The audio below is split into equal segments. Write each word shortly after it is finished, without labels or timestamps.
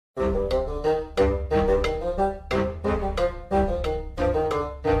Hello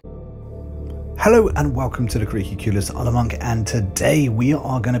and welcome to the Creaky Coolest Monk, and today we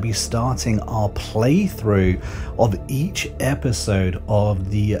are going to be starting our playthrough of each episode of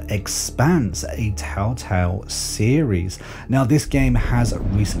the Expanse, a Telltale series. Now this game has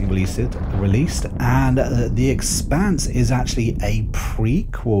recently released, and the Expanse is actually a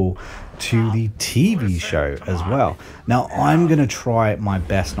prequel to the TV show as well. Now I'm going to try my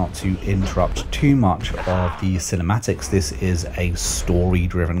best not to interrupt too much of the cinematics. This is a story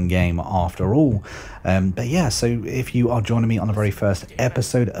driven game after all. But yeah, so if you are joining me on the very first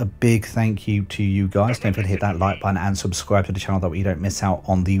episode, a big thank you to you guys. Don't forget to hit that like button and subscribe to the channel, that way you don't miss out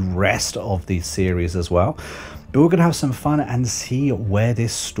on the rest of the series as well. But we're going to have some fun and see where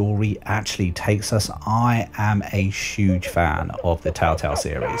this story actually takes us. I am a huge fan of the Telltale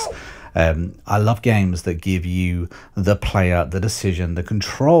series. I love games that give you, the player, the decision, the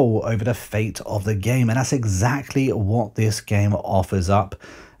control over the fate of the game, and that's exactly what this game offers up.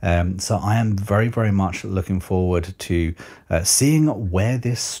 So I am very much looking forward to seeing where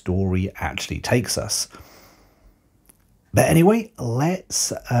this story actually takes us. But anyway,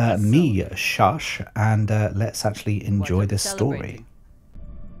 let's me shush and let's actually enjoy this story.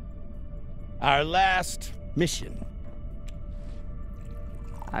 Our last mission.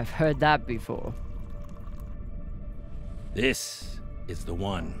 I've heard that before. This is the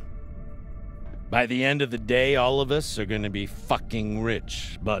one. By the end of the day, all of us are gonna be fucking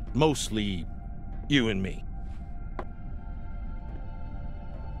rich, but mostly you and me.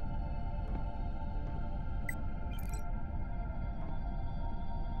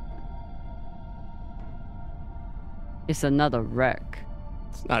 It's another wreck.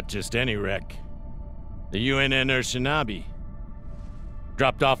 It's not just any wreck. The UNN Urshanabi.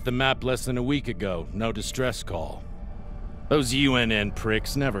 Dropped off the map less than a week ago. No distress call. Those UNN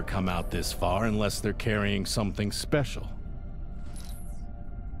pricks never come out this far unless they're carrying something special.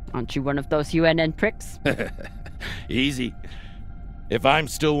 Aren't you one of those UNN pricks? Easy. If I'm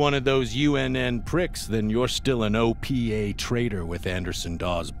still one of those UNN pricks, then you're still an OPA traitor with Anderson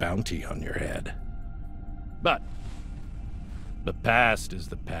Dawes' bounty on your head. But the past is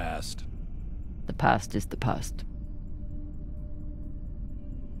the past. The past is the past.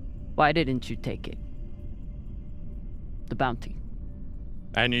 Why didn't you take it? The bounty.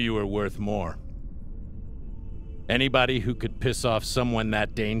 I knew you were worth more. Anybody who could piss off someone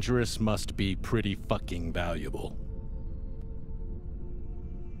that dangerous must be pretty fucking valuable.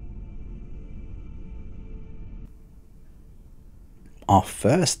 Our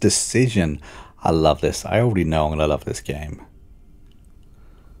first decision. I love this. I already know I'm going to love this game.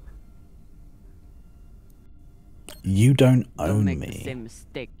 You don't own me. Don't make the same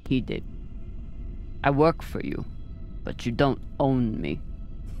mistake he did. I work for you, but you don't own me.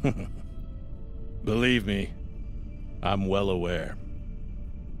 Believe me, I'm well aware.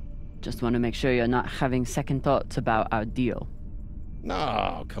 Just want to make sure you're not having second thoughts about our deal.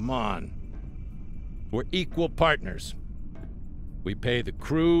 No, come on. We're equal partners. We pay the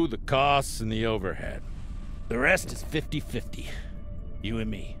crew, the costs, and the overhead. The rest is 50-50. You and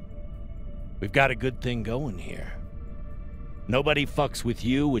me. We've got a good thing going here. Nobody fucks with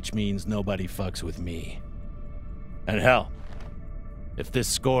you, which means nobody fucks with me. And hell, if this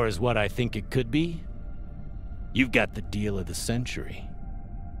score is what I think it could be, you've got the deal of the century.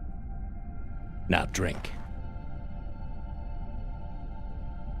 Now drink.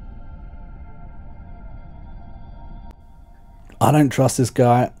 I don't trust this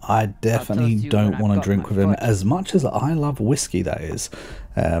guy. I definitely don't want to drink with him, as much as I love whiskey, that is.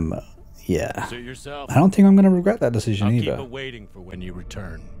 Yeah. Suit yourself. I don't think I'm going to regret that decision either. I'll keep it waiting for when you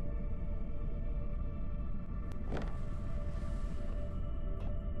return.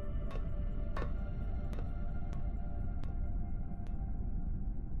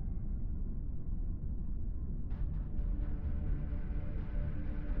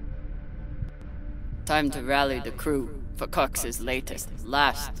 Time to rally the crew for Cox's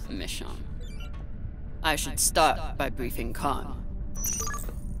last mission. I should start by briefing Khan.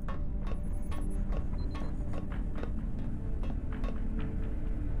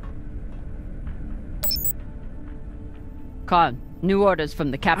 Khan, new orders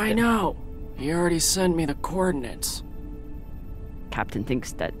from the captain. I know. He already sent me the coordinates. Captain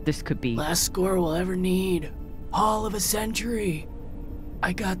thinks that this could be... Last score we'll ever need. Haul of a century.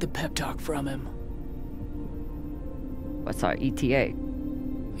 I got the pep talk from him. What's our ETA?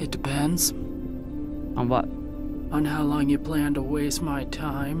 It depends. On what? On how long you plan to waste my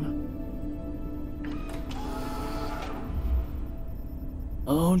time.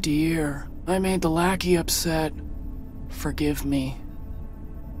 Oh dear, I made the lackey upset. Forgive me.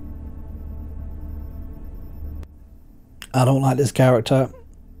 I don't like this character.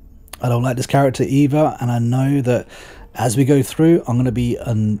 I don't like this character either, and I know that as we go through, I'm going to be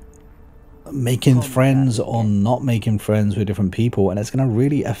making friends or not making friends with different people, and it's going to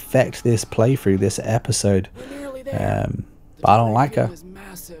really affect this playthrough, this episode. But I don't like her. Is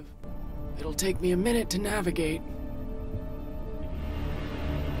massive. It'll take me a minute to navigate.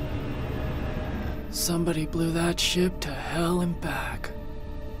 Somebody blew that ship to hell and back.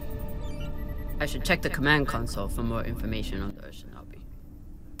 I should check the command console for more information on the Shinobi.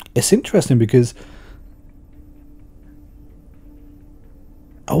 It's interesting because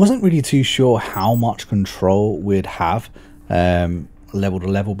I wasn't really too sure how much control we'd have level to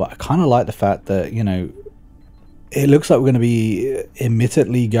level, but I kind of like the fact that, you know, it looks like we're going to be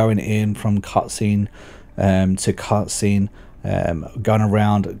admittedly going in from cutscene to cutscene, going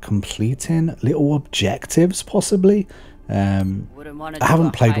around completing little objectives possibly. I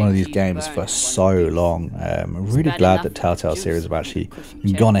haven't played one of these games for so long. I'm really glad that Telltale series have actually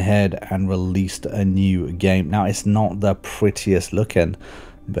gone ahead and released a new game. Now, it's not the prettiest looking,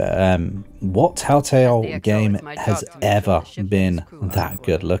 but what Telltale game has ever been that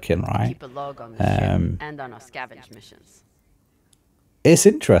good looking, right? It's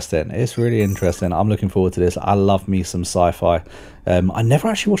interesting. It's really interesting. I'm looking forward to this. I love me some sci-fi. I never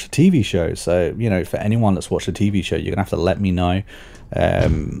actually watched a TV show, so, you know, for anyone that's watched a TV show, you're gonna have to let me know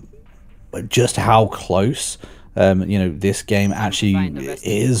just how close you know, this game actually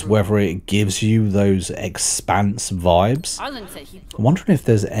is, whether it gives you those Expanse vibes. I'm wondering if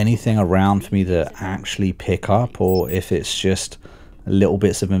there's anything around for me to actually pick up, or if it's just little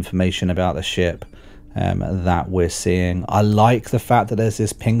bits of information about the ship that we're seeing. I like the fact that there's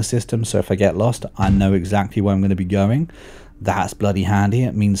this ping system, so if I get lost, I know exactly where I'm going to be going. That's bloody handy.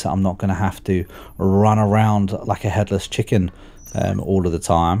 It means that I'm not going to have to run around like a headless chicken all of the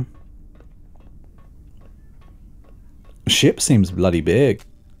time. Ship seems bloody big.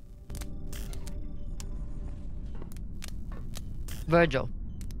 Virgil.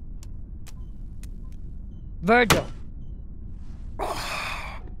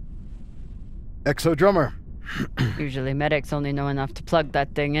 Exo drummer. Usually medics only know enough to plug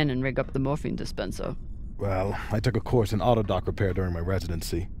that thing in and rig up the morphine dispenser. Well, I took a course in auto dock repair during my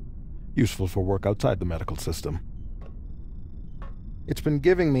residency. Useful for work outside the medical system. It's been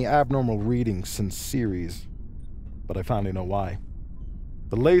giving me abnormal readings since series, but I finally know why.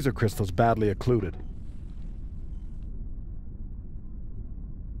 The laser crystal's badly occluded.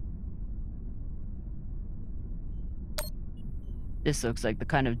 This looks like the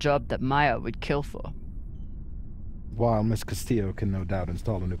kind of job that Maya would kill for. While Miss Castillo can no doubt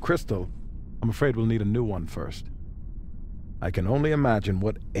install a new crystal, I'm afraid we'll need a new one first. I can only imagine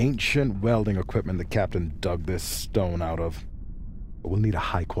what ancient welding equipment the captain dug this stone out of. But we'll need a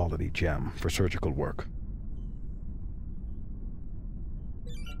high-quality gem for surgical work.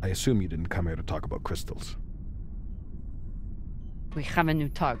 I assume you didn't come here to talk about crystals. We have a new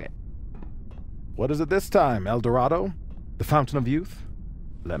target. What is it this time, El Dorado? The Fountain of Youth?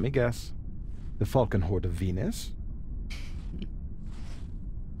 Let me guess. The Falcon Horde of Venus?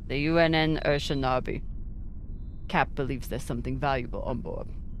 The UNN Shinobi. Cap believes there's something valuable on board.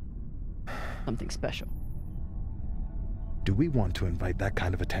 Something special. Do we want to invite that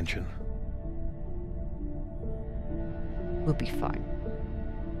kind of attention? We'll be fine.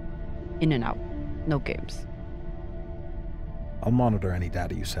 In and out. No games. I'll monitor any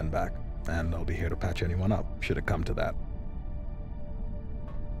data you send back, and I'll be here to patch anyone up, should it come to that.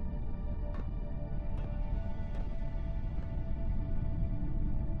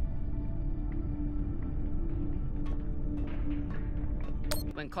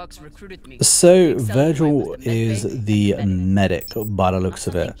 So Virgil is the medic by the looks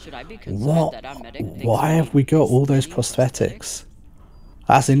of it. Why have we got all those prosthetics?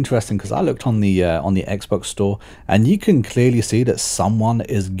 That's interesting, because I looked on the Xbox store, and you can clearly see that someone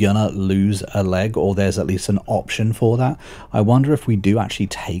is gonna lose a leg, or there's at least an option for that. I wonder if we do actually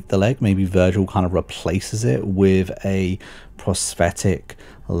take the leg, maybe Virgil kind of replaces it with a prosthetic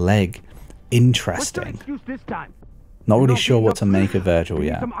leg. Interesting. Not really sure what to make of Virgil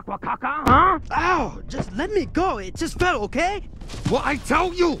yet. Huh? Ow! Just let me go. It just fell, okay? What I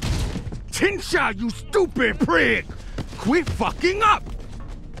tell you? Tinsha, you stupid prig! Quit fucking up!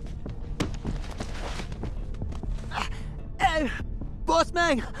 Hey, boss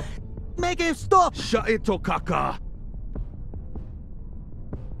man, make him stop. Shut it, Tokaka.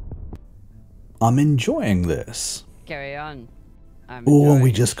 I'm enjoying this. Carry on. Oh,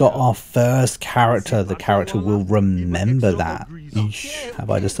 we just got our first character. The character will remember that. Eesh, have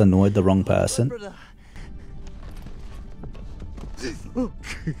I just annoyed the wrong person?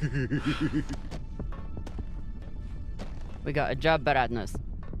 We got a job, Baradnos.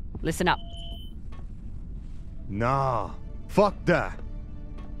 Listen up. Nah, fuck that.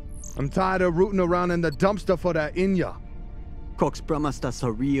 I'm tired of rooting around in the dumpster for that Inya. Cox promised us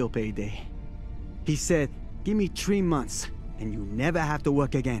a real payday. He said, give me 3 months, and you never have to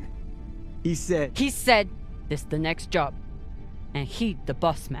work again. He said, this the next job. And he the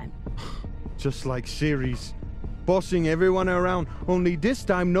boss man. Just like Ceres. Bossing everyone around, only this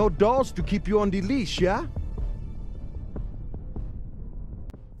time no dolls to keep you on the leash, yeah?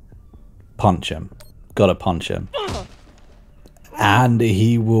 Punch him. Gotta punch him. And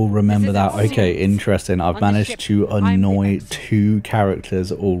he will remember that. Okay, interesting. I've managed to annoy 2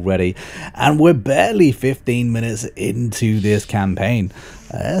 characters already. And we're barely 15 minutes into this campaign.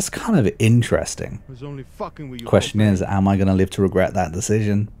 That's kind of interesting. Question is, am I going to live to regret that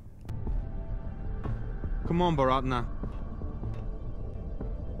decision? Come on, Baratna.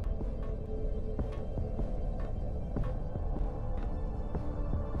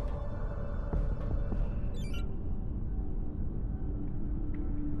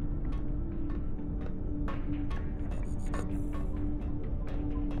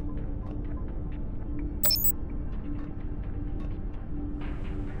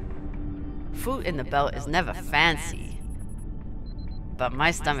 Food in the belt is never fancy. But my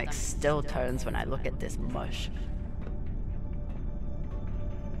stomach still turns when I look at this mush.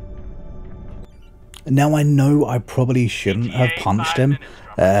 Now, I know I probably shouldn't have punched him,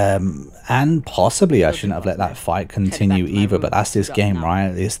 and possibly I shouldn't have let that fight continue either, but that's this game, right?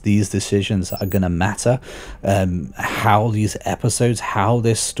 It's these decisions that are going to matter. How these episodes, how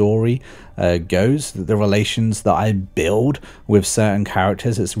this story goes, the relations that I build with certain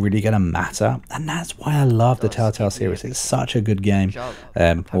characters, it's really going to matter. And that's why I love the Telltale series. It's such a good game.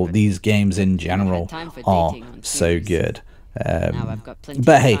 Well, these games in general are so good.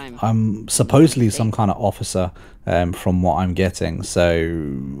 But hey, I'm supposedly some kind of officer from what I'm getting,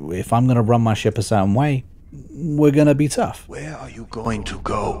 so if I'm gonna run my ship a certain way, we're gonna be tough. Where are you going to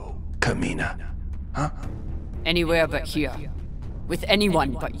go, Kamina? Huh? Anywhere but here. With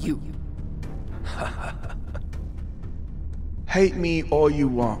anyone but you. Hate me all you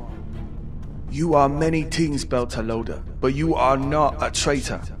want. You are many things, Beltaloda, but you are not a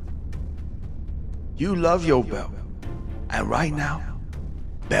traitor. You love your belt. And right now,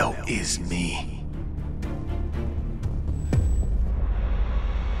 Belt is me.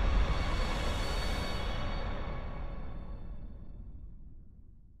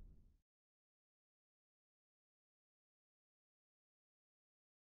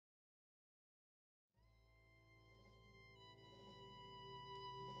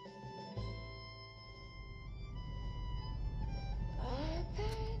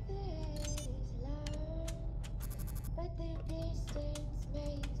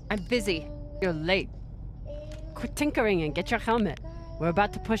 I'm busy. You're late. Quit tinkering and get your helmet. We're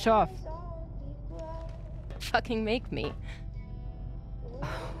about to push off. Fucking make me.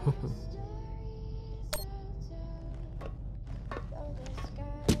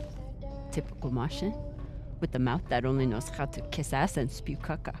 Typical Martian. With the mouth that only knows how to kiss ass and spew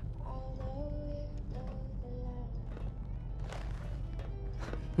caca.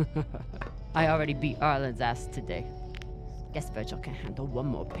 I already beat Arlen's ass today. Guess Virgil can handle one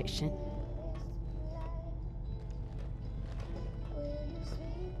more patient.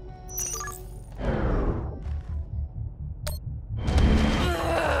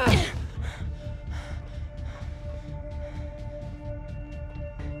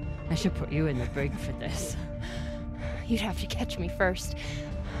 I should put you in the brig for this. You'd have to catch me first.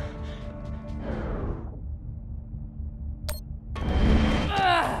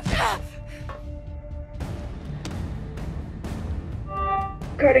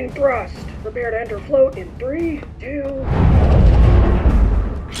 Cutting thrust. Prepare to enter float in 3, 2...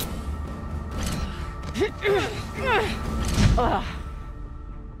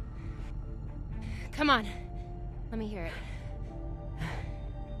 Come on. Let me hear it.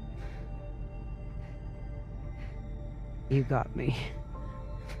 You got me.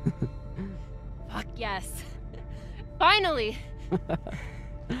 Fuck yes. Finally!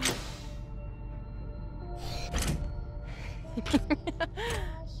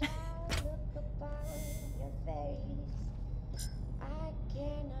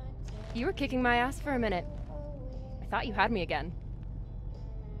 You were kicking my ass for a minute. I thought you had me again.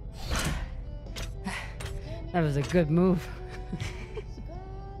 That was a good move.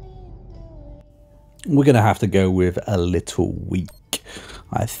 We're gonna have to go with a little weak.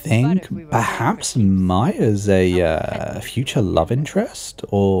 I think perhaps Maya's a future love interest,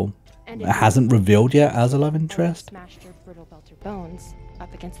 or hasn't revealed yet as a love interest. Smashed your brittle belter bones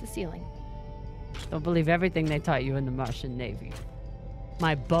up against the ceiling. Don't believe everything they taught you in the Martian Navy.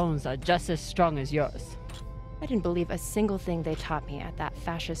 My bones are just as strong as yours. I didn't believe a single thing they taught me at that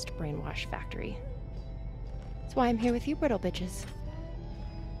fascist brainwash factory. That's why I'm here with you, brittle bitches.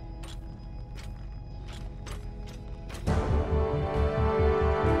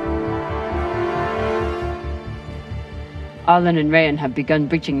 Arlen and Rayan have begun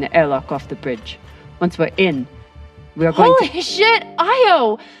breaching the airlock off the bridge. Once we're in, we are going Holy shit,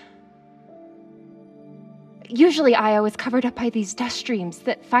 Io! Usually Io is covered up by these dust streams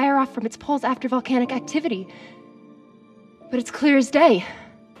that fire off from its poles after volcanic activity. But it's clear as day.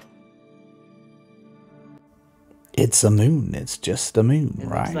 It's a moon. It's just a moon, It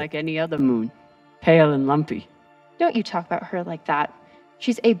right? looks like any other moon. Pale and lumpy. Don't you talk about her like that.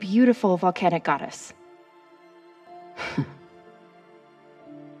 She's a beautiful volcanic goddess.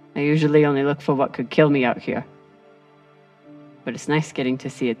 I usually only look for what could kill me out here. But it's nice getting to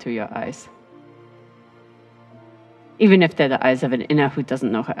see it through your eyes. Even if they're the eyes of an inner who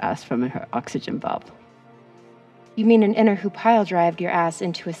doesn't know her ass from her oxygen valve. You mean an inner who pile-drived your ass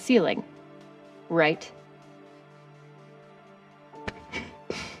into a ceiling, right?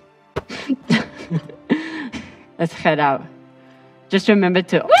 Let's head out. Just remember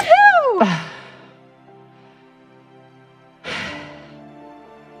to... Woohoo!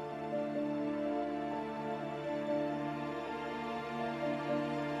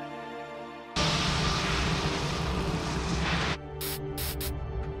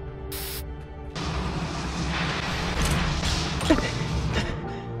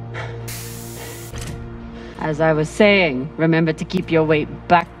 As I was saying, remember to keep your weight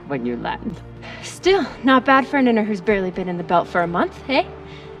back when you land. Still, not bad for an inner who's barely been in the belt for a month, hey?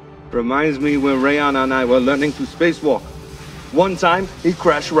 Reminds me when Rayan and I were learning to spacewalk. One time, he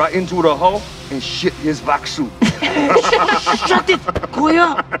crashed right into the hull and shit his vac suit. Shut it!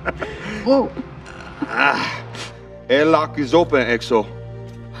 Koya! Whoa. Airlock is open, Exo.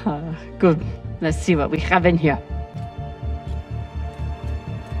 Good. Let's see what we have in here.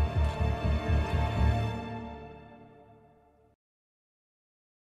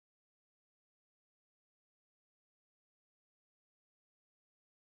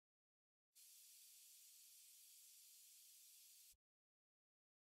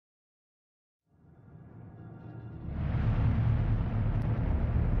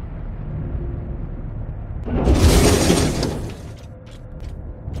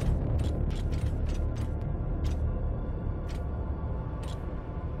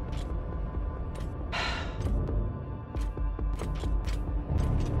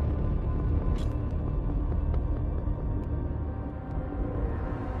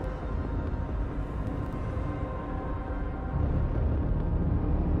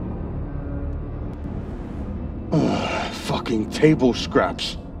 Fucking table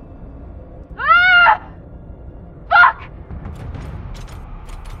scraps. Ah! Fuck!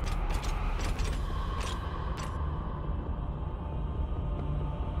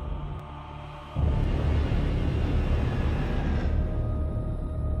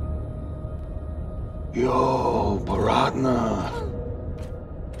 Yo, Baratna.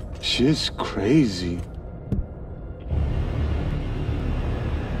 She's crazy.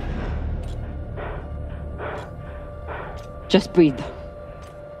 Just breathe.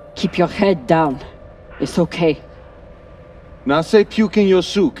 Keep your head down. It's okay. Now say puke in your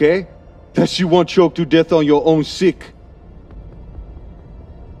soup, eh? That you won't choke to death on your own sick.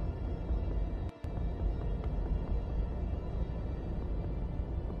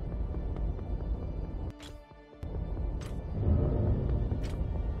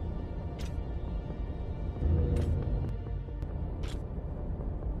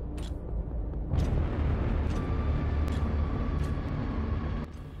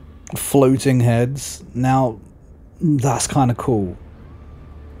 Floating heads. Now, that's kind of cool.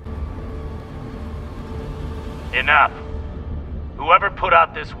 Enough. Whoever put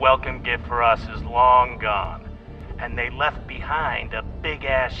out this welcome gift for us is long gone. And they left behind a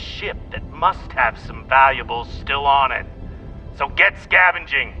big-ass ship that must have some valuables still on it. So get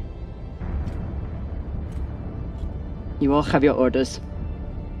scavenging. You all have your orders.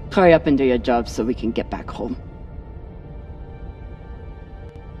 Hurry up and do your job so we can get back home.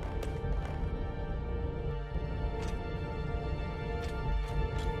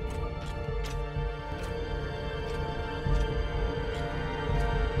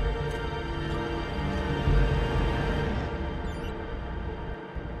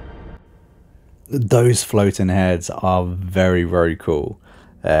 Those floating heads are very, very cool.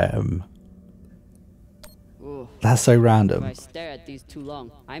 That's so random. If I stare at these too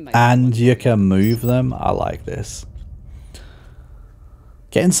long, I might And you can move them. I like this.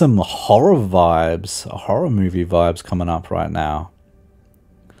 Getting some horror vibes, horror movie vibes coming up right now.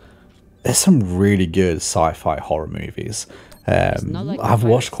 There's some really good sci-fi horror movies. I've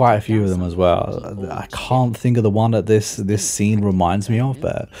watched quite a few of them as well. I can't think of the one that this scene reminds me of,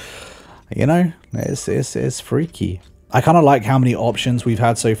 but you know, it's freaky. I kind of like how many options we've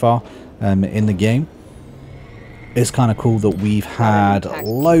had so far in the game. It's kind of cool that we've had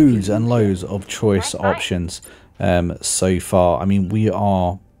loads and loads of choice options so far. I mean, we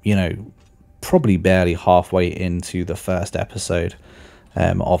are, you know, probably barely halfway into the first episode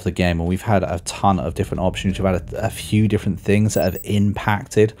of the game, and we've had a ton of different options. We've had a few different things that have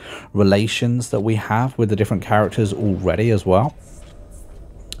impacted relations that we have with the different characters already as well.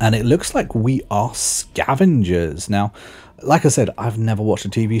 And it looks like we are scavengers. Now, like I said, I've never watched a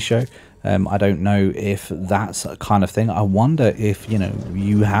TV show. I don't know if that's a kind of thing. I wonder if, you know,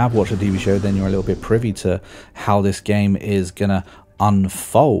 you have watched a TV show, then you're a little bit privy to how this game is going to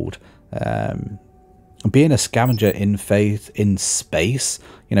unfold. Being a scavenger in space,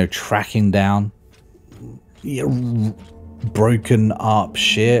 you know, tracking down broken up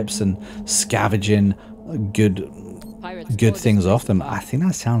ships and scavenging good things off them. I think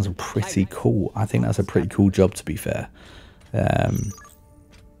that sounds pretty cool. I think that's a pretty cool job, to be fair.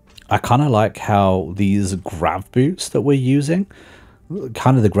 I kind of like how these grav boots that we're using,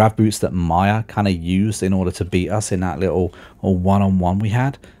 kind of the grav boots that Maya kind of used in order to beat us in that little one-on-one we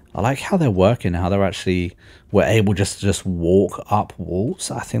had. I like how they're working, how they're actually, we're able just to just walk up walls.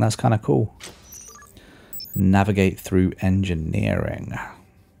 I think that's kind of cool. Navigate through engineering.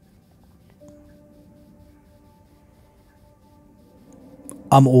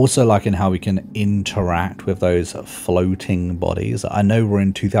 I'm also liking how we can interact with those floating bodies. I know we're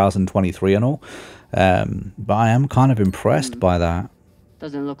in 2023 and all, but I am kind of impressed by that.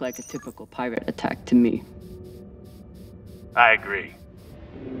 Doesn't look like a typical pirate attack to me. I agree.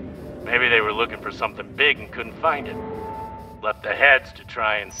 Maybe they were looking for something big and couldn't find it. Left the heads to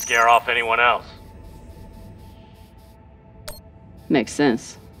try and scare off anyone else. Makes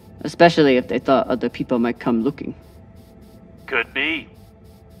sense. Especially if they thought other people might come looking. Could be.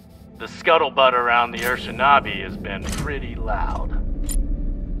 The scuttlebutt around the Urshanabi has been pretty loud.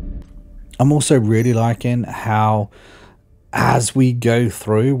 I'm also really liking how, as we go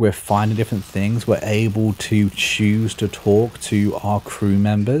through, we're finding different things. We're able to choose to talk to our crew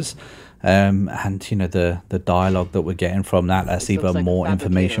members. And, you know, the dialogue that we're getting from that, that's even more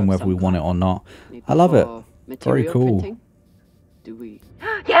information, whether we want it or not. I love it. Very cool. Do we?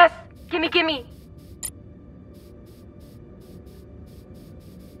 Yes! Gimme!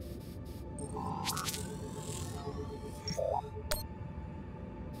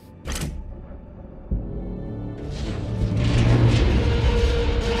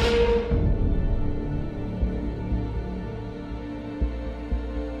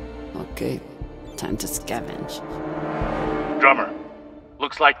 Okay, time to scavenge. Drummer,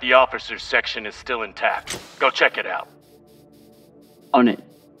 looks like the officers' section is still intact. Go check it out. On it.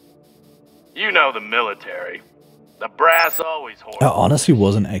 You know the military. The brass always hoards. I honestly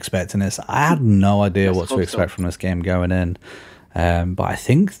wasn't expecting this. I had no idea what to expect from this game going in. But I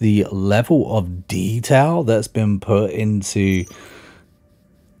think the level of detail that's been put into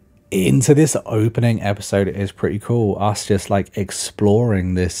this opening episode is pretty cool. Us just like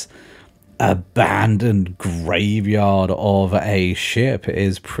exploring this abandoned graveyard of a ship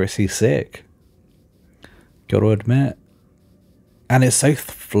is pretty sick. Gotta admit. And it's so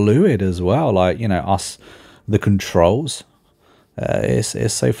fluid as well. Like, you know, the controls,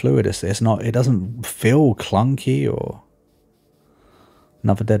 it's so fluid. It's not, it doesn't feel clunky or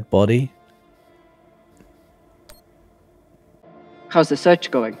another dead body. How's the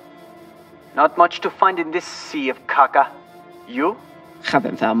search going? Not much to find in this sea of caca. You?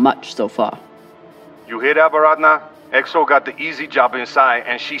 Haven't found much so far. You hear that, Baratna? Exo got the easy job inside,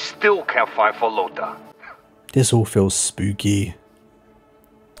 and she still can't find Folota. This all feels spooky.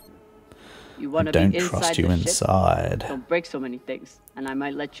 You want to Don't be trust you the inside. Ship? Don't break so many things, and I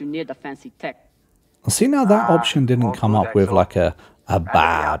might let you near the fancy tech. See, now that option didn't come up with like a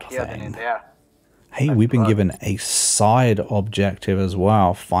bad thing. Hey, we've been given a side objective as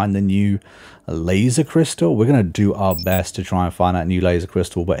well. Find the new laser crystal. We're going to do our best to try and find that new laser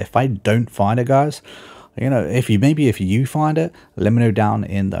crystal. But if I don't find it, guys, you know, if you find it, let me know down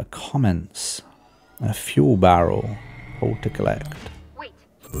in the comments. A fuel barrel. Hold to collect. Wait,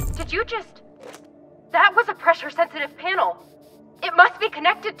 did you just... That was a pressure-sensitive panel. It must be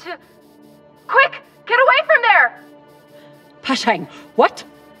connected to... Quick, get away from there! Pashang, what?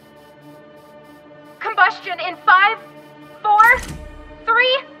 Combustion in 5, 4,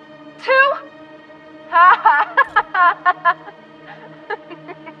 3, 2...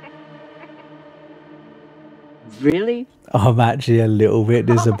 Really? I'm actually a little bit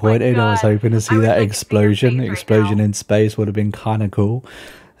disappointed. I was hoping to see that explosion. Explosion in space would have been kind of cool.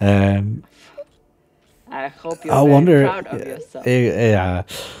 I hope you're very proud of yourself. Yeah.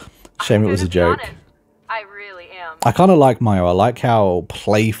 Shame it was a joke. I really am. I kind of like Maya. I like how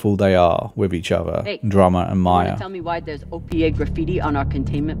playful they are with each other, Hey, Drummer and Maya. Wanna tell me why there's OPA graffiti on our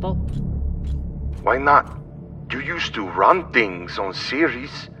containment belt? Why not? You used to run things on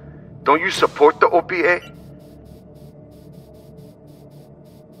series. Don't you support the OPA?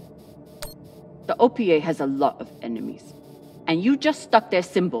 The OPA has a lot of enemies. And you just stuck their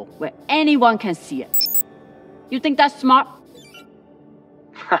symbol where anyone can see it. You think that's smart?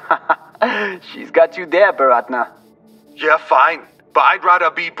 She's got you there, Baratna. Yeah, fine. But I'd rather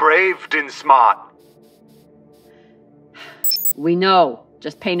be brave than smart. We know.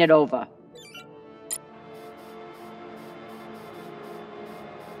 Just paint it over.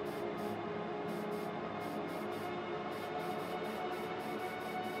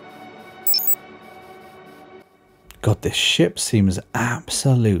 God, this ship seems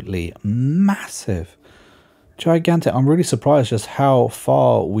absolutely massive. Gigantic. I'm really surprised just how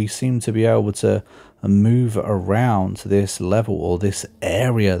far we seem to be able to move around this level or this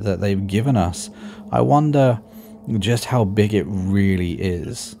area that they've given us. I wonder just how big it really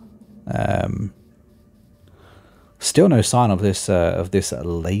is. Still no sign of this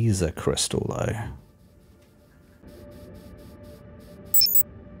laser crystal though.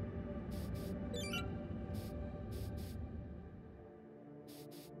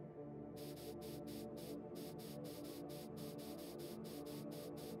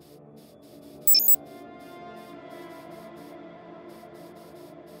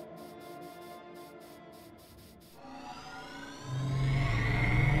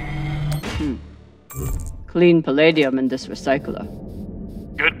 Clean palladium in this recycler.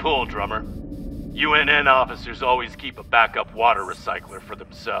 Good pull, Drummer. UNN officers always keep a backup water recycler for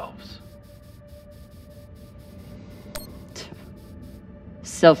themselves.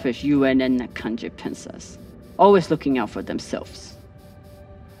 Selfish UNN Nakanji princess. Always looking out for themselves.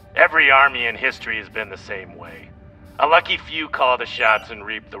 Every army in history has been the same way. A lucky few call the shots and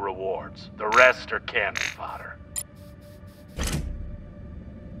reap the rewards. The rest are cannon fodder.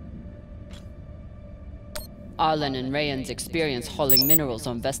 Arlen and Rayan's experience hauling minerals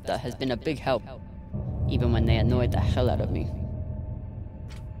on Vesta has been a big help, even when they annoyed the hell out of me.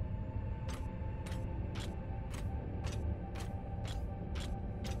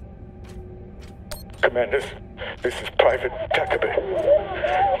 Commanders, this is Private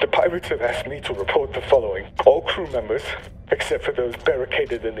Takabe. The pirates have asked me to report the following. All crew members, except for those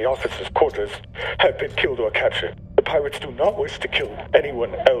barricaded in the officers' quarters, have been killed or captured. The pirates do not wish to kill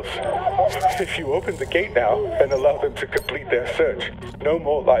anyone else. If you open the gate now and allow them to complete their search, no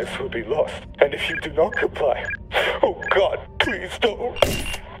more lives will be lost. And if you do not comply, oh God, please don't.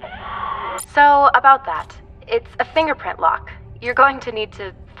 So, about that. It's a fingerprint lock. You're going to need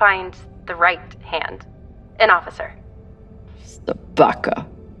to find the right hand. An officer. The baka.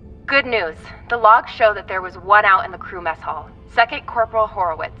 Good news. The logs show that there was one out in the crew mess hall. Second Corporal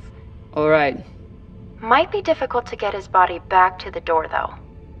Horowitz. Alright. Might be difficult to get his body back to the door, though.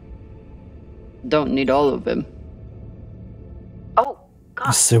 Don't need all of him. Oh,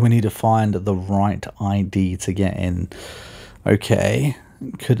 God. So we need to find the right ID to get in. Okay.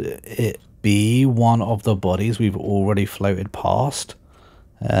 Could it be one of the bodies we've already floated past?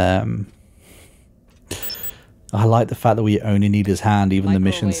 I like the fact that we only need his hand, even the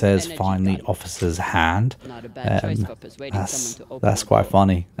mission says find the officer's hand. That's quite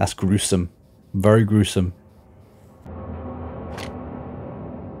funny. That's gruesome. Very gruesome.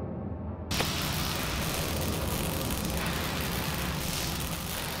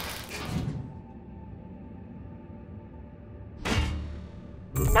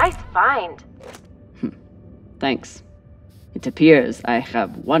 Nice find. Thanks. It appears I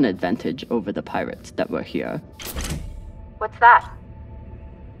have one advantage over the pirates that were here. What's that?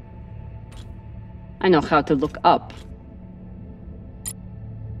 I know how to look up.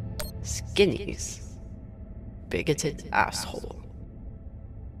 Skinnies. Bigoted asshole.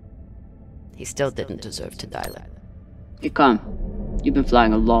 He still didn't deserve to die like that. Ikan, you've been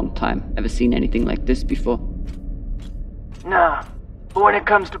flying a long time. Ever seen anything like this before? Nah, but when it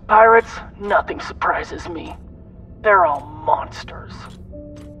comes to pirates, nothing surprises me. They're all monsters.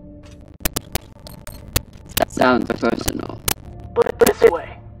 That sounds personal. Put it this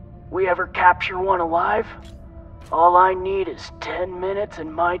way, we ever capture one alive, all I need is 10 minutes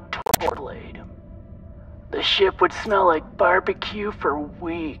and my torch blade. The ship would smell like barbecue for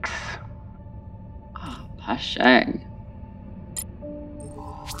weeks. Oh, Pashang.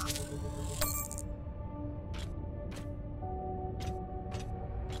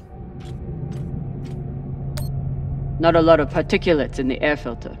 Not a lot of particulates in the air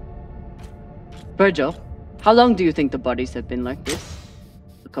filter. Virgil, how long do you think the bodies have been like this?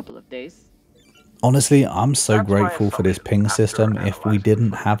 A couple of days? Honestly, I'm so grateful for this ping system. If we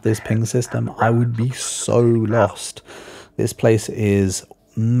didn't have this ping system, I would be so lost. This place is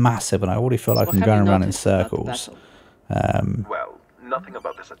massive, and I already feel like I'm going around in circles. Well, nothing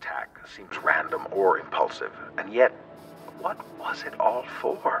about this attack seems random or impulsive, and yet, what was it all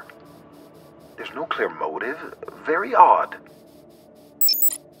for? There's no clear motive. Very odd.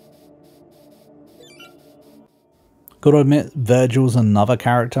 Gotta admit, Virgil's another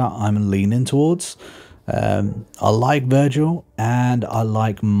character I'm leaning towards. I like Virgil, and I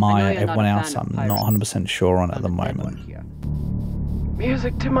like Maya. Everyone else I'm not 100% sure on at the moment.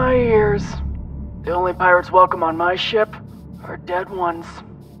 Music to my ears. The only pirates welcome on my ship are dead ones.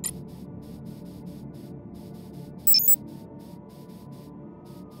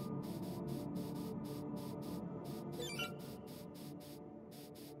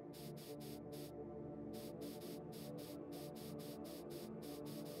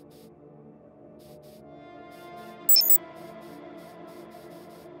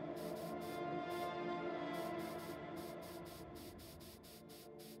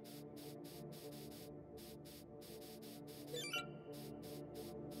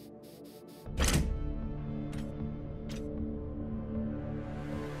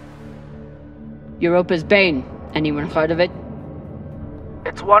 Europa's Bane. Anyone heard of it?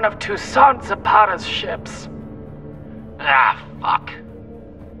 It's one of Toussaint Zapata's ships. Ah, fuck.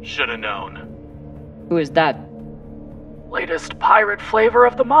 Should've known. Who is that? Latest pirate flavor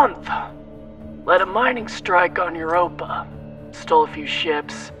of the month. Led a mining strike on Europa. Stole a few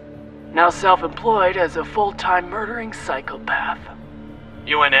ships. Now self-employed as a full-time murdering psychopath.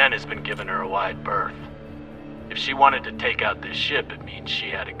 UNN has been giving her a wide berth. If she wanted to take out this ship, it means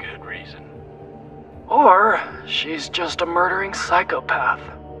she had a good reason. Or she's just a murdering psychopath.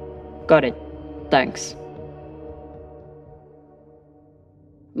 Got it. Thanks.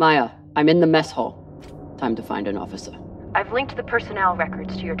 Maya, I'm in the mess hall. Time to find an officer. I've linked the personnel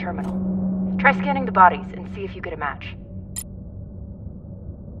records to your terminal. Try scanning the bodies and see if you get a match.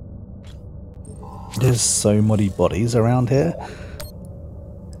 There's so many bodies around here.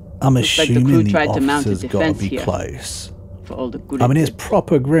 I'm assuming the officers gotta be close. I mean, it's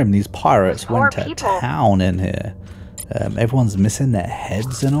proper grim. These pirates went to town in here. Everyone's missing their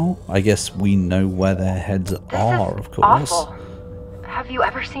heads and all. I guess we know where their heads are, of course. Awful. Have you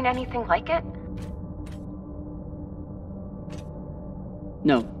ever seen anything like it?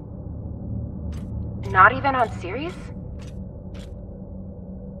 No. Not even on series?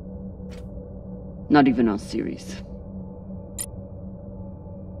 Not even on series.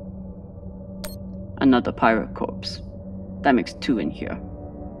 Another pirate corpse. That makes 2 in here.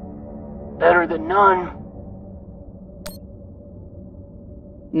 Better than none.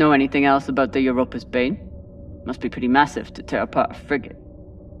 Know anything else about the Europa's Bane? Must be pretty massive to tear apart a frigate.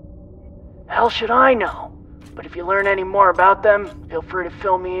 Hell should I know? But if you learn any more about them, feel free to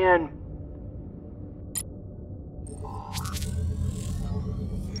fill me in.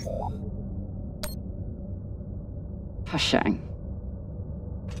 Hashang.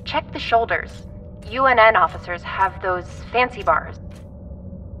 Check the shoulders. UNN officers have those fancy bars.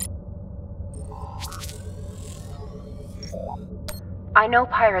 I know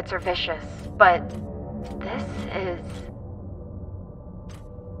pirates are vicious, but this is...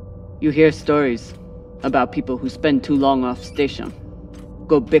 You hear stories about people who spend too long off station.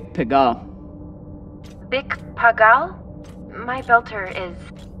 Go Bik Pagal. Bik Pagal? My belter is...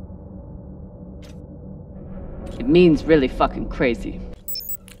 It means really fucking crazy.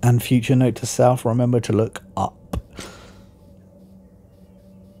 And future note to self, remember to look up.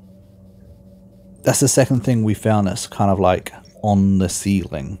 That's the second thing we found that's kind of like on the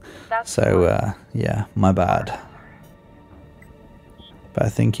ceiling. So, yeah, my bad. But I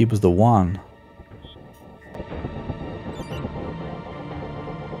think he was the one.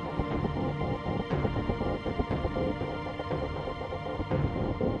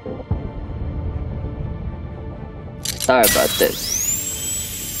 Sorry about this.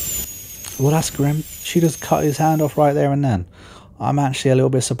 Well, that's grim. She just cut his hand off right there and then. I'm actually a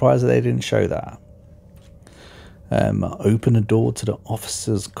little bit surprised that they didn't show that. Open a door to the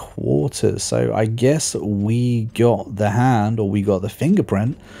officers' quarters. So I guess we got the hand, or we got the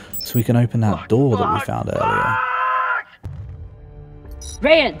fingerprint, so we can open that door that we found earlier.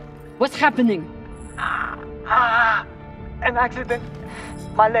 Rayan, what's happening? An accident.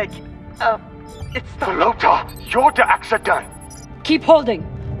 My leg. It's Velota, you're the accident. Keep holding.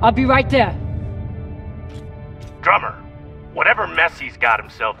 I'll be right there. Drummer, Whatever mess he's got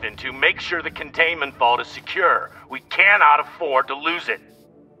himself into, make sure the containment vault is secure. We cannot afford to lose it.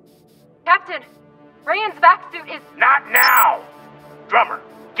 Captain, Rayan's vac suit is... Not now! Drummer,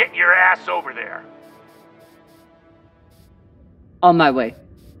 get your ass over there. On my way.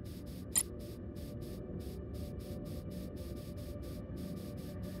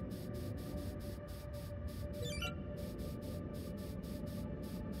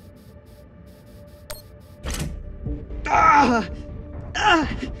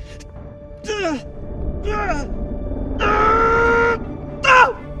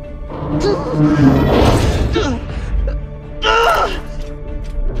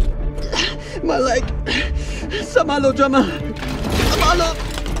 My leg. Samalo, drummer. Samalo.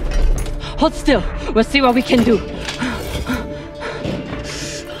 Hold still. We'll see what we can do.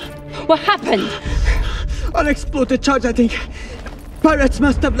 What happened? Unexploded charge, I think. Pirates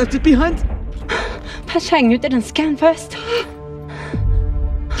must have left it behind. Pashang, you didn't scan first?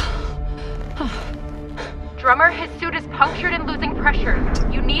 Drummer, his suit is punctured and losing pressure.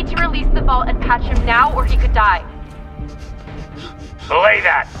 You need to release the vault and patch him now or he could die. Belay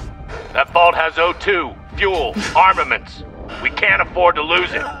that! That vault has O2, fuel, armaments. We can't afford to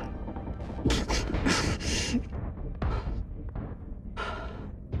lose it.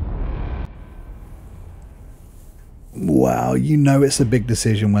 Wow, you know it's a big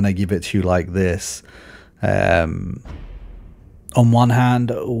decision when I give it to you like this. On one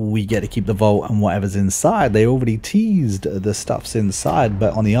hand, we get to keep the vault and whatever's inside. They already teased the stuff's inside,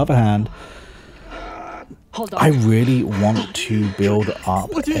 but on the other hand, I really want to build up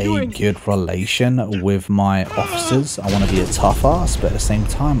a good relation with my officers. I want to be a tough ass, but at the same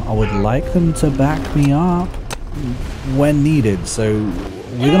time, I would like them to back me up when needed. So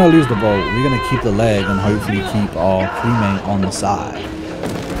we're going to lose the vault, we're going to keep the leg, and hopefully keep our crewmate on the side.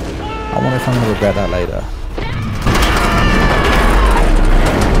 I wonder if I'm going to regret that later.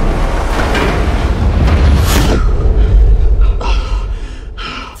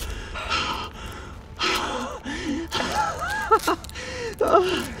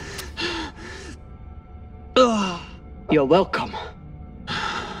 You're welcome.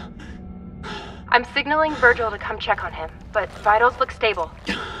 I'm signaling Virgil to come check on him, but vitals look stable.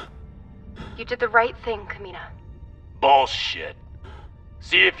 You did the right thing, Kamina. Bullshit.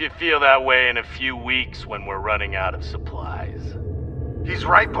 See if you feel that way in a few weeks when we're running out of supplies. He's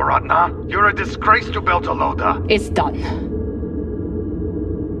right, Baratna. You're a disgrace to Beltalowda. It's done.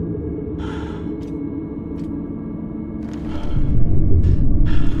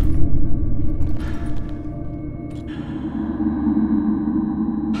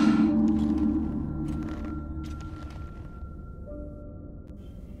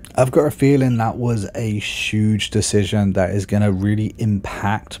 I've got a feeling that was a huge decision that is going to really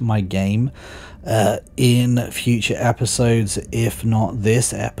impact my game in future episodes, if not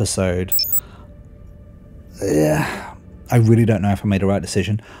this episode. Yeah, I really don't know if I made the right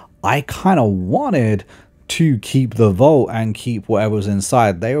decision. I kind of wanted to keep the vault and keep whatever was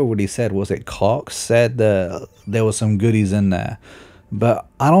inside. They already said, was it Cox? Said that there were some goodies in there. But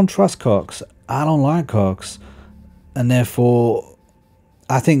I don't trust Cox. I don't like Cox. And therefore,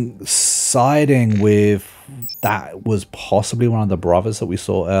 I think siding with that was possibly one of the brothers that we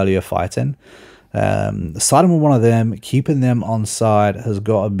saw earlier fighting. Siding with one of them, keeping them on side has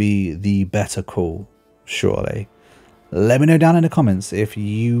got to be the better call, surely. Let me know down in the comments if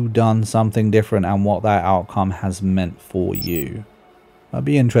you've done something different and what that outcome has meant for you. I'd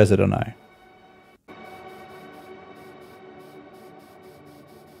be interested to know.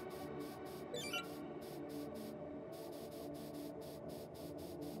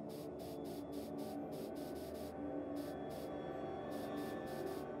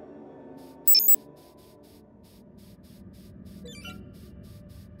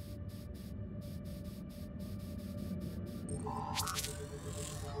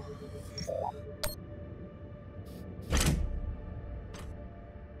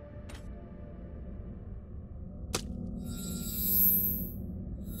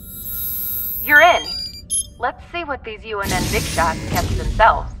 You're in. Let's see what these UNN big shots kept to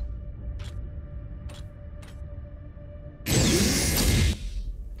themselves.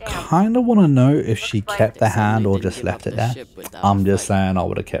 Kind of want to know if she kept the hand or just left it there. I'm just saying I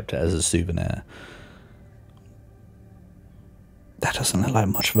would have kept it as a souvenir. That doesn't look like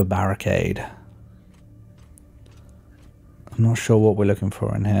much of a barricade. I'm not sure what we're looking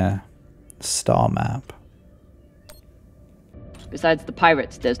for in here. Star map. Besides the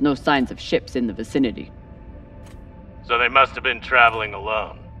pirates, there's no signs of ships in the vicinity. So they must have been traveling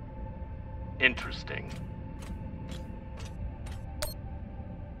alone. Interesting.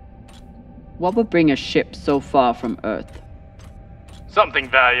 What would bring a ship so far from Earth? Something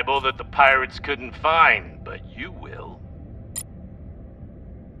valuable that the pirates couldn't find, but you will.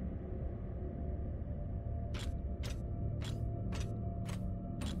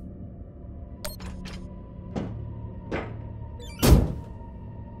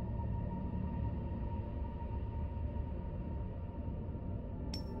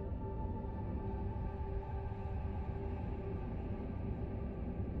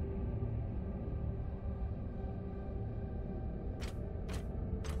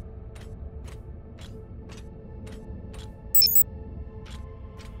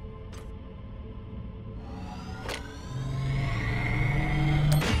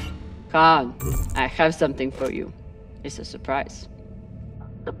 Khan, I have something for you. It's a surprise.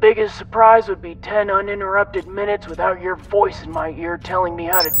 The biggest surprise would be 10 uninterrupted minutes without your voice in my ear telling me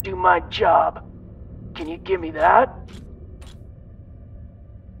how to do my job. Can you give me that?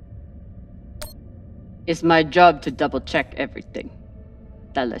 It's my job to double-check everything.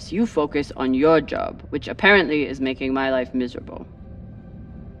 That lets you focus on your job, which apparently is making my life miserable.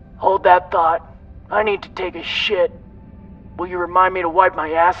 Hold that thought. I need to take a shit. Will you remind me to wipe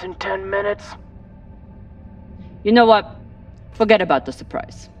my ass in 10 minutes? You know what? Forget about the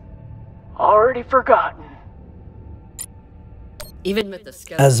surprise. Already forgotten. Even with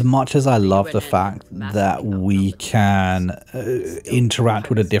the as much as I love the fact that we can interact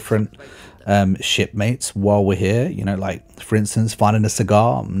with a different shipmates while we're here, you know, like for instance finding a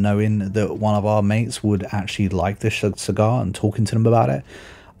cigar, knowing that one of our mates would actually like this cigar and talking to them about it,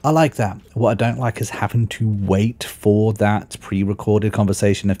 I like that. What I don't like is having to wait for that pre-recorded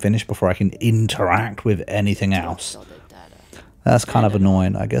conversation to finish before I can interact with anything else. That's kind of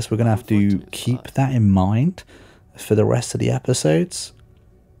annoying. I guess we're gonna have to keep that in mind for the rest of the episodes.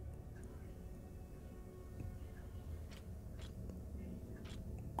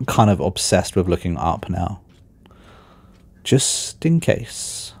 I'm kind of obsessed with looking up now, just in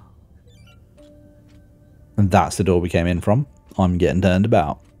case. And that's the door we came in from. I'm getting turned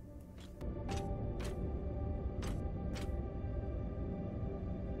about.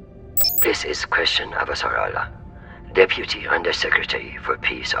 This is Christian Avasarala, Deputy Undersecretary for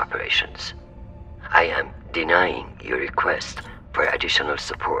Peace Operations. I am denying your request for additional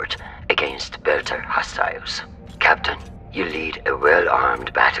support against Belter hostiles. Captain, you lead a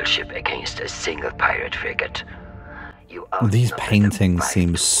well-armed battleship against a single pirate frigate. These paintings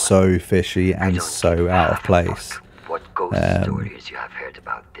seem so fishy and so out of place. What ghost stories you have heard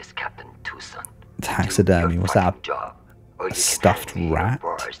about this Captain Tucson? Taxidermy, was that a stuffed rat?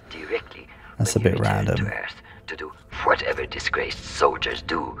 That's a bit random. To do whatever disgraced soldiers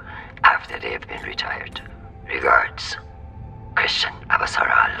do after they have been retired. Regards, Christian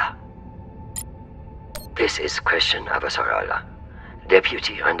Avasarala. This is Christian Avasarala,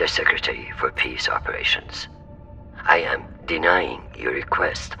 Deputy Undersecretary for Peace Operations. I am denying your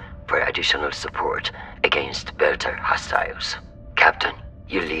request for additional support against Belter hostiles. Captain,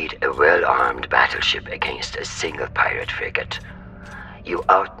 you lead a well-armed battleship against a single pirate frigate. You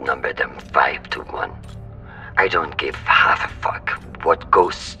outnumber them 5 to 1. I don't give half a fuck what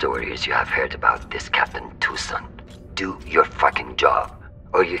ghost stories you have heard about this Captain Tucson. Do your fucking job,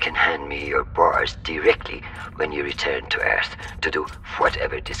 or you can hand me your bars directly when you return to Earth to do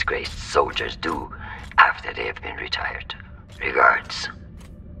whatever disgraced soldiers do after they have been retired. Regards,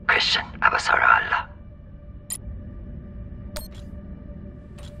 Christian Avasarala.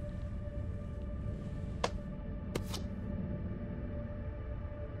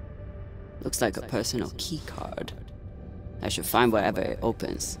 Looks like a personal key card. I should find wherever it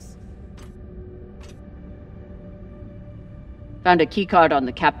opens. Found a key card on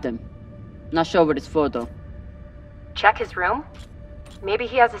the captain. Not sure what it's for though. Check his room? Maybe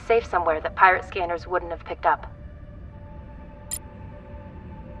he has a safe somewhere that pirate scanners wouldn't have picked up.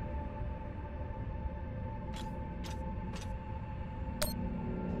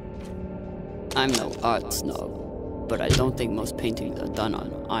 I'm no art snob, but I don't think most paintings are done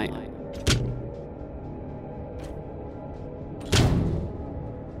on iron.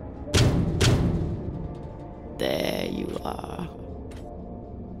 There you are.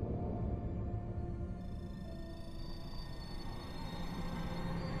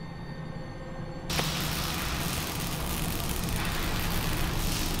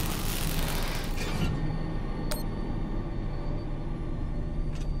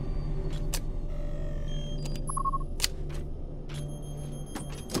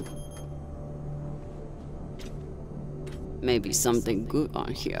 Maybe something good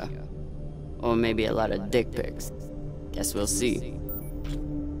on here. Or maybe a lot of dick pics. Guess we'll see.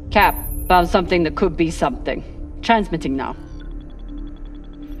 Cap, found something that could be something. Transmitting now.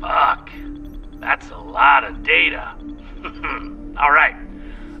 Fuck. That's a lot of data. All right.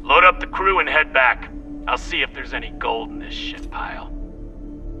 Load up the crew and head back. I'll see if there's any gold in this shit pile.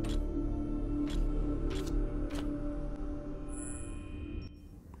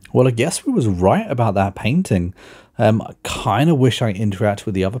 Well, I guess we was right about that painting. I kind of wish I interacted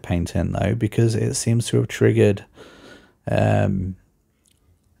with the other painting, though, because it seems to have triggered... it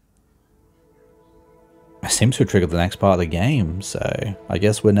seems to have triggered the next part of the game, so I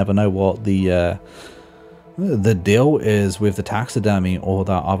guess we'll never know what the deal is with the taxidermy or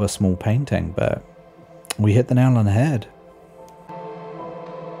that other small painting, but we hit the nail on the head.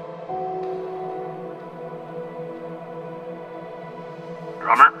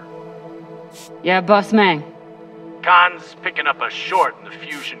 Drummer? Yeah, boss man. Khan's picking up a short in the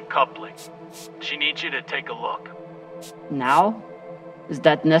fusion coupling. She needs you to take a look. Now? Is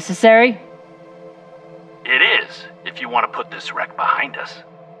that necessary? It is, if you want to put this wreck behind us.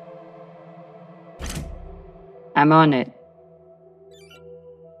 I'm on it.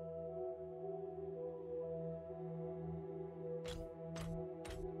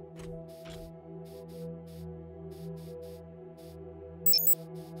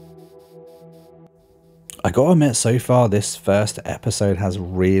 I gotta admit, so far this first episode has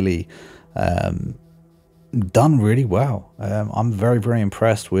really done really well. I'm very, very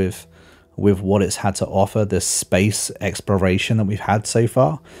impressed with what it's had to offer, the space exploration that we've had so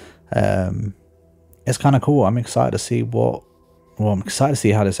far. It's kind of cool. I'm excited to see I'm excited to see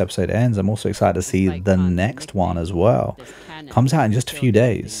how this episode ends. I'm also excited to see the next one as well. Comes out in just a few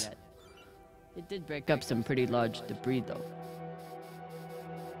days. It did break up some pretty large debris, though.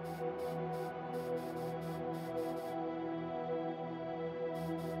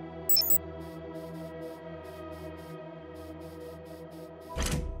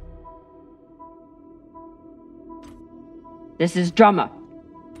 This is Drummer.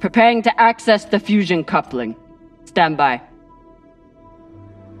 Preparing to access the fusion coupling. Stand by.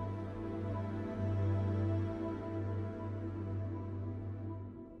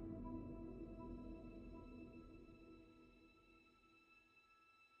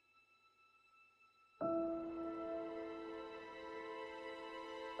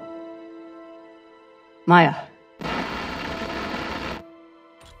 Maya.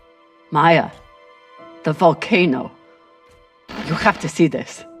 Maya. The volcano. You have to see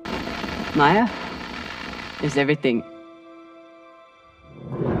this. Maya? Is everything...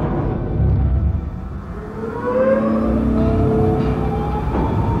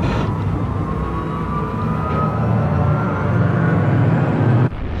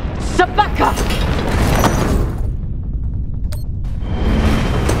 Sabaka!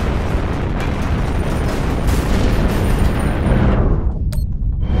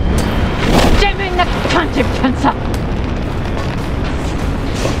 Jamie na kanti pensa!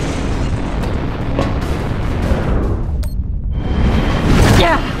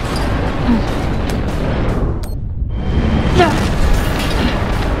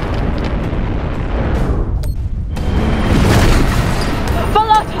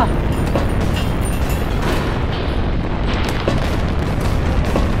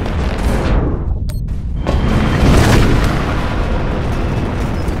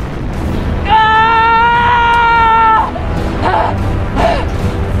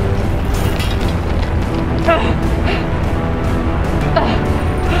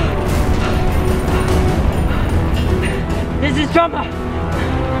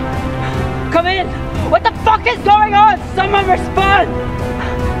 Come in! What the fuck is going on? Someone respond!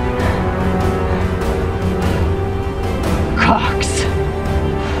 Cox.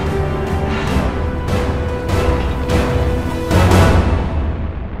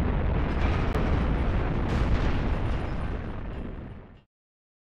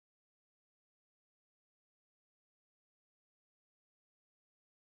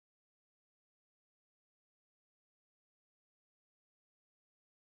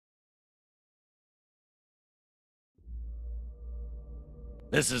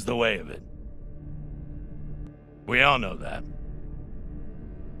 This is the way of it. We all know that.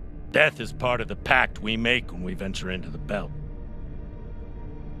 Death is part of the pact we make when we venture into the belt.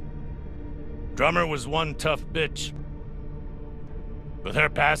 Drummer was one tough bitch. With her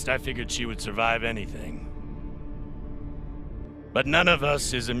past, I figured she would survive anything. But none of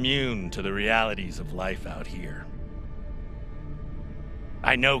us is immune to the realities of life out here.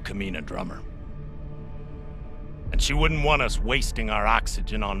 I know Kamina Drummer. And she wouldn't want us wasting our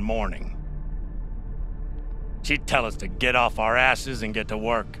oxygen on mourning. She'd tell us to get off our asses and get to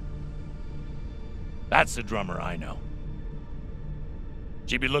work. That's the Drummer I know.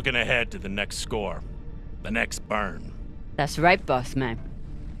 She'd be looking ahead to the next score, the next burn. That's right, boss man.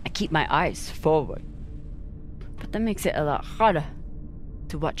 I keep my eyes forward. But that makes it a lot harder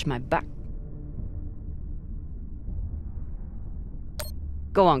to watch my back.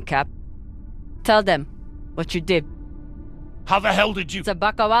 Go on, Cap. Tell them what you did. How the hell did you...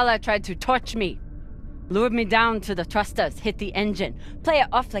 Sabakawala tried to torch me. Lured me down to the thrusters, hit the engine. Play it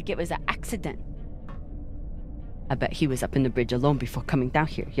off like it was an accident. I bet he was up in the bridge alone before coming down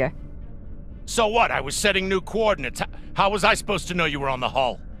here, yeah? So what? I was setting new coordinates. How was I supposed to know you were on the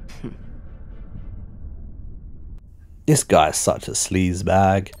hull? This guy's such a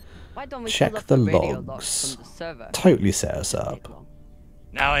sleazebag. Why don't we Check pull up the radio logs. from the server? Totally set us up.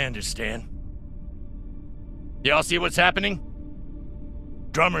 Now I understand. Y'all see what's happening?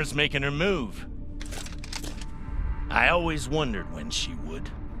 Drummer's making her move. I always wondered when she would.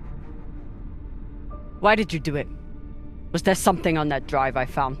 Why did you do it? Was there something on that drive I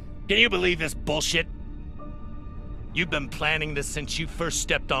found? Can you believe this bullshit? You've been planning this since you first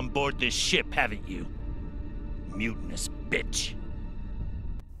stepped on board this ship, haven't you? Mutinous bitch.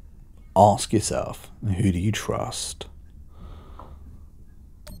 Ask yourself, who do you trust?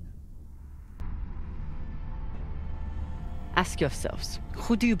 Ask yourselves,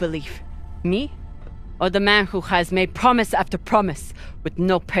 who do you believe? Me? Or the man who has made promise after promise with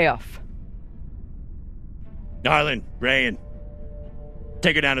no payoff? Arlen, Rayan,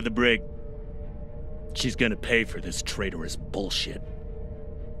 take her down to the brig. She's gonna pay for this traitorous bullshit.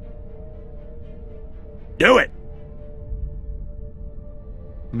 Do it!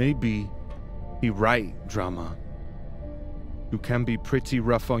 Maybe he right, Drama. You can be pretty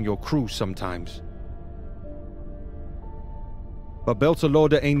rough on your crew sometimes. But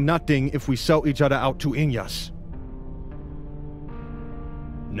Beltalowda ain't nothing if we sell each other out to Inyas.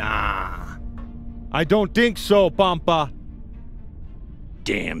 Nah. I don't think so, Pampa.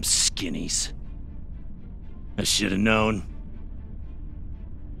 Damn skinnies. I should have known.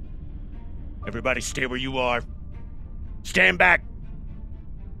 Everybody stay where you are. Stand back.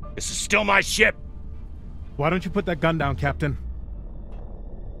 This is still my ship. Why don't you put that gun down, Captain?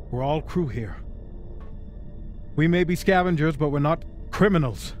 We're all crew here. We may be scavengers, but we're not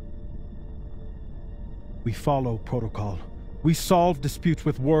criminals. We follow protocol. We solve disputes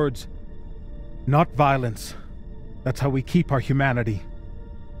with words, not violence. That's how we keep our humanity.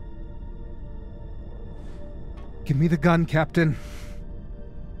 Give me the gun, Captain.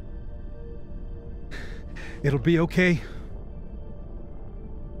 It'll be okay.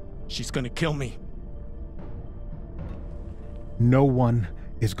 She's gonna kill me. No one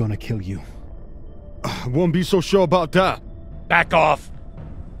is gonna kill you. I won't be so sure about that. Back off.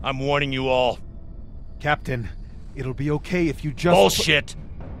 I'm warning you all. Captain, it'll be okay if you just... Bullshit.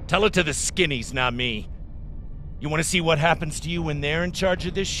 Tell it to the skinnies, not me. You want to see what happens to you when they're in charge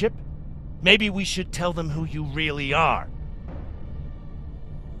of this ship? Maybe we should tell them who you really are.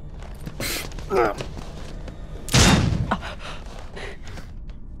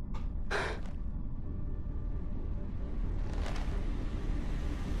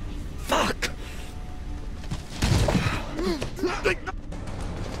 Fuck!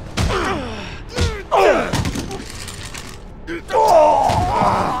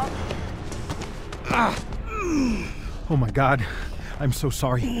 Oh my God, I'm so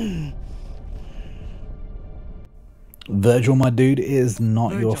sorry. Virgil, my dude, is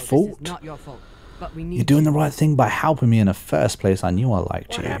not your fault. This is not your fault, but we need You're doing the right thing by helping me in the first place. I knew I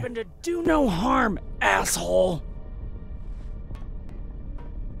liked you. What happened to do no harm, asshole?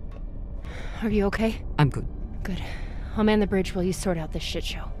 Are you okay? I'm good. Good. I'll man the bridge while you sort out this shit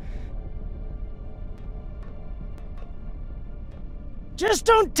show. Just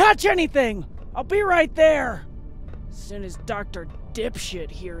don't touch anything! I'll be right there! As soon as Dr. Dipshit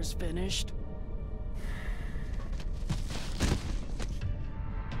here is finished.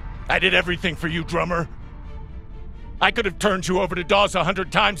 I did everything for you, drummer. I could have turned you over to Dawes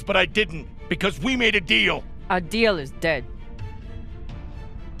 100 times, but I didn't, because we made a deal. Our deal is dead.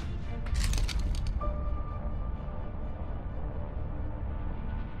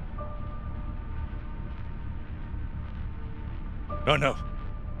 Oh no.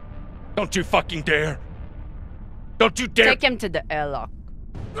 Don't you fucking dare. Don't you dare. Take him to the airlock.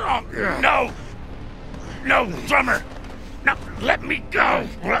 Oh, no! No, drummer! No, let me go!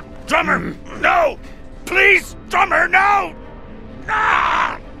 Drummer, no! Please, drummer, no!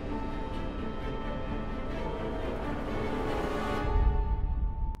 Ah!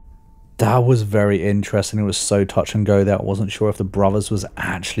 That was very interesting. It was so touch and go that I wasn't sure if the brothers was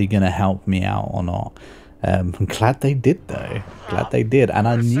actually going to help me out or not. I'm glad they did, though. Glad they did. And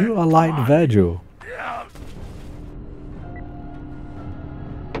I knew I liked Virgil.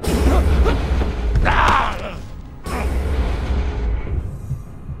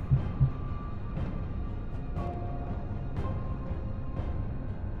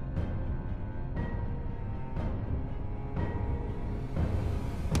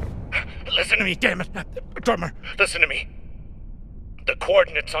 Listen to me, damn it. Drummer, listen to me. The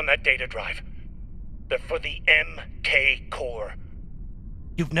coordinates on that data drive, they're for the MK core.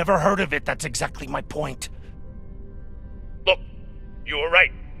 You've never heard of it, that's exactly my point. Look, you were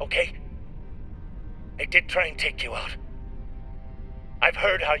right, okay? I did try and take you out. I've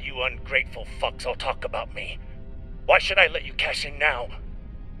heard how you ungrateful fucks all talk about me. Why should I let you cash in now?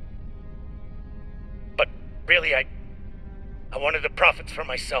 But really, I wanted the profits for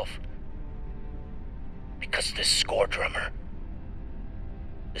myself. Because this score, drummer,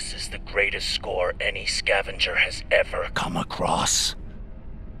 this is the greatest score any scavenger has ever come across.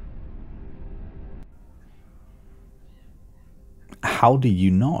 How do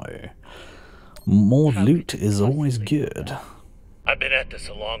you know? More loot is always good. I've been at this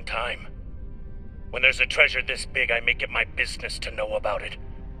a long time. When there's a treasure this big, I make it my business to know about it.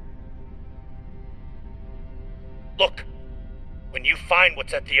 Look, when you find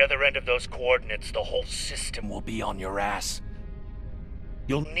what's at the other end of those coordinates, the whole system will be on your ass.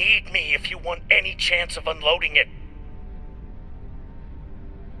 You'll need me if you want any chance of unloading it.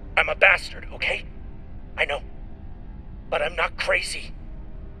 I'm a bastard, okay? I know. But I'm not crazy.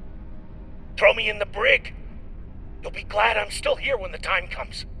 Throw me in the brig. You'll be glad I'm still here when the time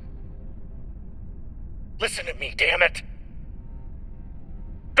comes. Listen to me, damn it.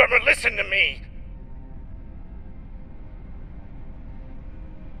 Drummer, listen to me.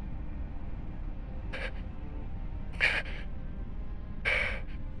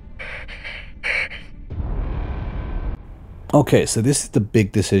 Okay, so this is the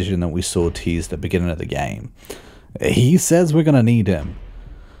big decision that we saw teased at the beginning of the game. He says we're going to need him.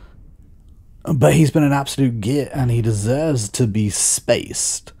 But he's been an absolute git and he deserves to be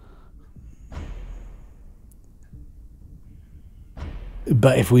spaced.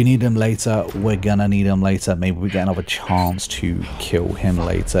 But if we need him later, we're gonna need him later. Maybe we get another chance to kill him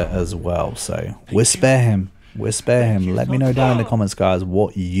later as well. So we'll spare him. We'll spare him. Let me know down in the comments, guys,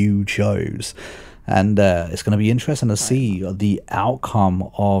 what you chose. And it's going to be interesting to see the outcome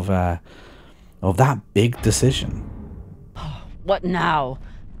of that big decision. What now?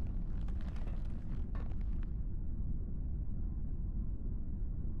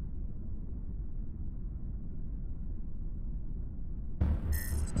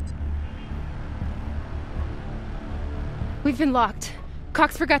 We've been locked.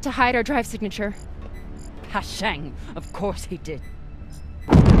 Cox forgot to hide our drive signature. Hashang, of course he did.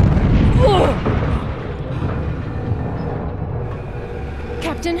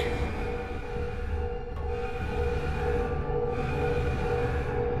 Captain?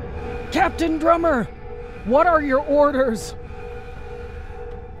 Captain Drummer! What are your orders?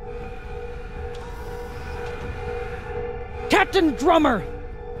 Captain Drummer!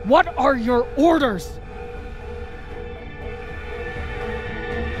 What are your orders?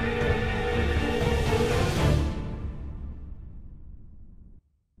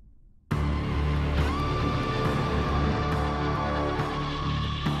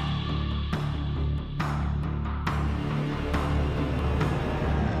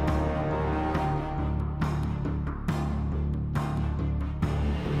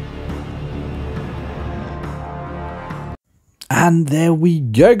 And there we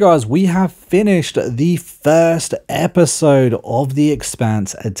go, guys. We have finished the first episode of the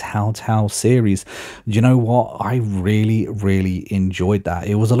Expanse, a Telltale series. Do you know what? I really, really enjoyed that.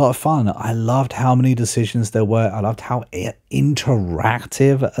 It was a lot of fun. I loved how many decisions there were. I loved how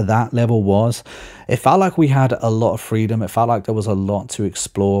interactive that level was. It felt like we had a lot of freedom. It felt like there was a lot to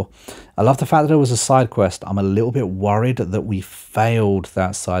explore. I love the fact that there was a side quest. I'm a little bit worried that we failed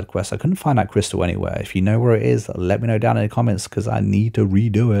that side quest. I couldn't find that crystal anywhere. If you know where it is, let me know down in the comments because I need to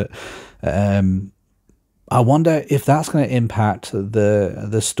redo it. I wonder if that's going to impact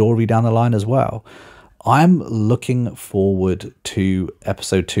the story down the line as well. I'm looking forward to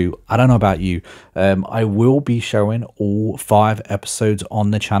episode 2. I don't know about you. I will be showing all 5 episodes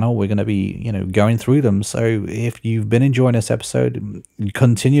on the channel. We're going to be, going through them. So if you've been enjoying this episode,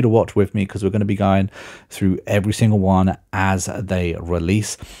 continue to watch with me because we're going to be going through every single one as they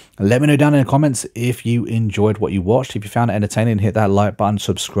release. Let me know down in the comments if you enjoyed what you watched. If you found it entertaining, hit that like button,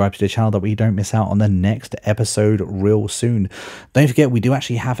 subscribe to the channel, that way you don't miss out on the next episode real soon. Don't forget, we do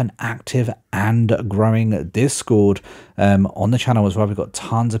actually have an active and growing Discord on the channel as well. We've got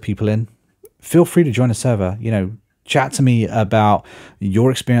tons of people in. Feel free to join the server. Chat to me about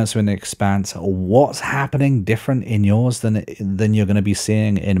your experience with the Expanse, what's happening different in yours than you're going to be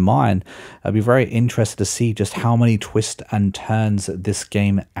seeing in mine. I'd be very interested to see just how many twists and turns this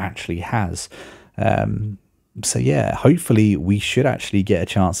game actually has. So yeah, hopefully we should actually get a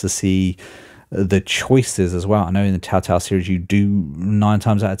chance to see the choices as well. I know in the Telltale series you do 9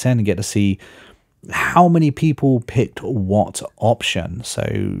 times out of 10 get to see how many people picked what option.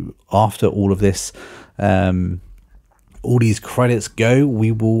 So after all of this, all these credits go,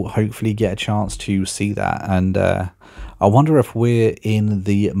 we will hopefully get a chance to see that. And I wonder if we're in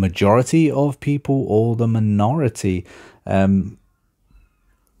the majority of people or the minority.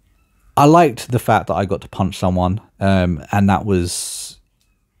 I liked the fact that I got to punch someone, and that was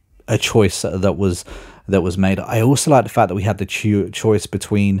a choice that was made. I also like the fact that we had the choice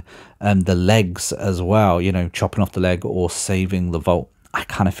between the legs as well, you know, chopping off the leg or saving the vault. I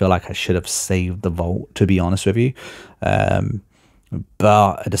kind of feel like I should have saved the vault, to be honest with you.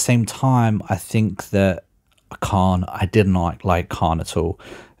 But at the same time, I think that I did not like Khan at all.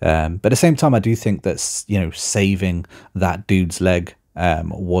 But at the same time, I do think that, you know, saving that dude's leg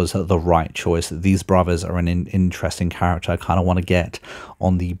was the right choice. These brothers are an interesting character. I kind of want to get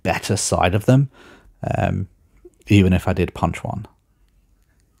on the better side of them, even if I did punch one.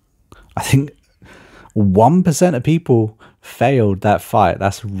 I think 1% of people failed that fight.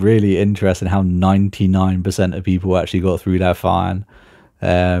 That's really interesting how 99% of people actually got through that fine.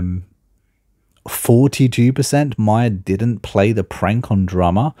 42% Maya didn't play the prank on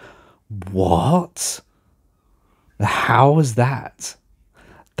drummer. What? How was that?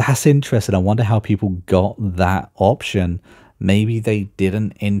 That's interesting. I wonder how people got that option. Maybe they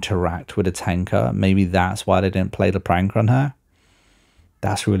didn't interact with a tanker. Maybe that's why they didn't play the prank on her.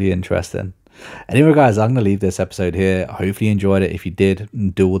 That's really interesting. Anyway, guys, I'm going to leave this episode here. Hopefully you enjoyed it. If you did,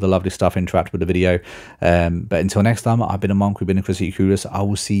 do all the lovely stuff, interact with the video. But until next time, I've been a monk. We've been a Critically Curious. I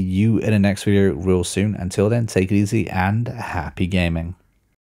will see you in the next video real soon. Until then, take it easy and happy gaming.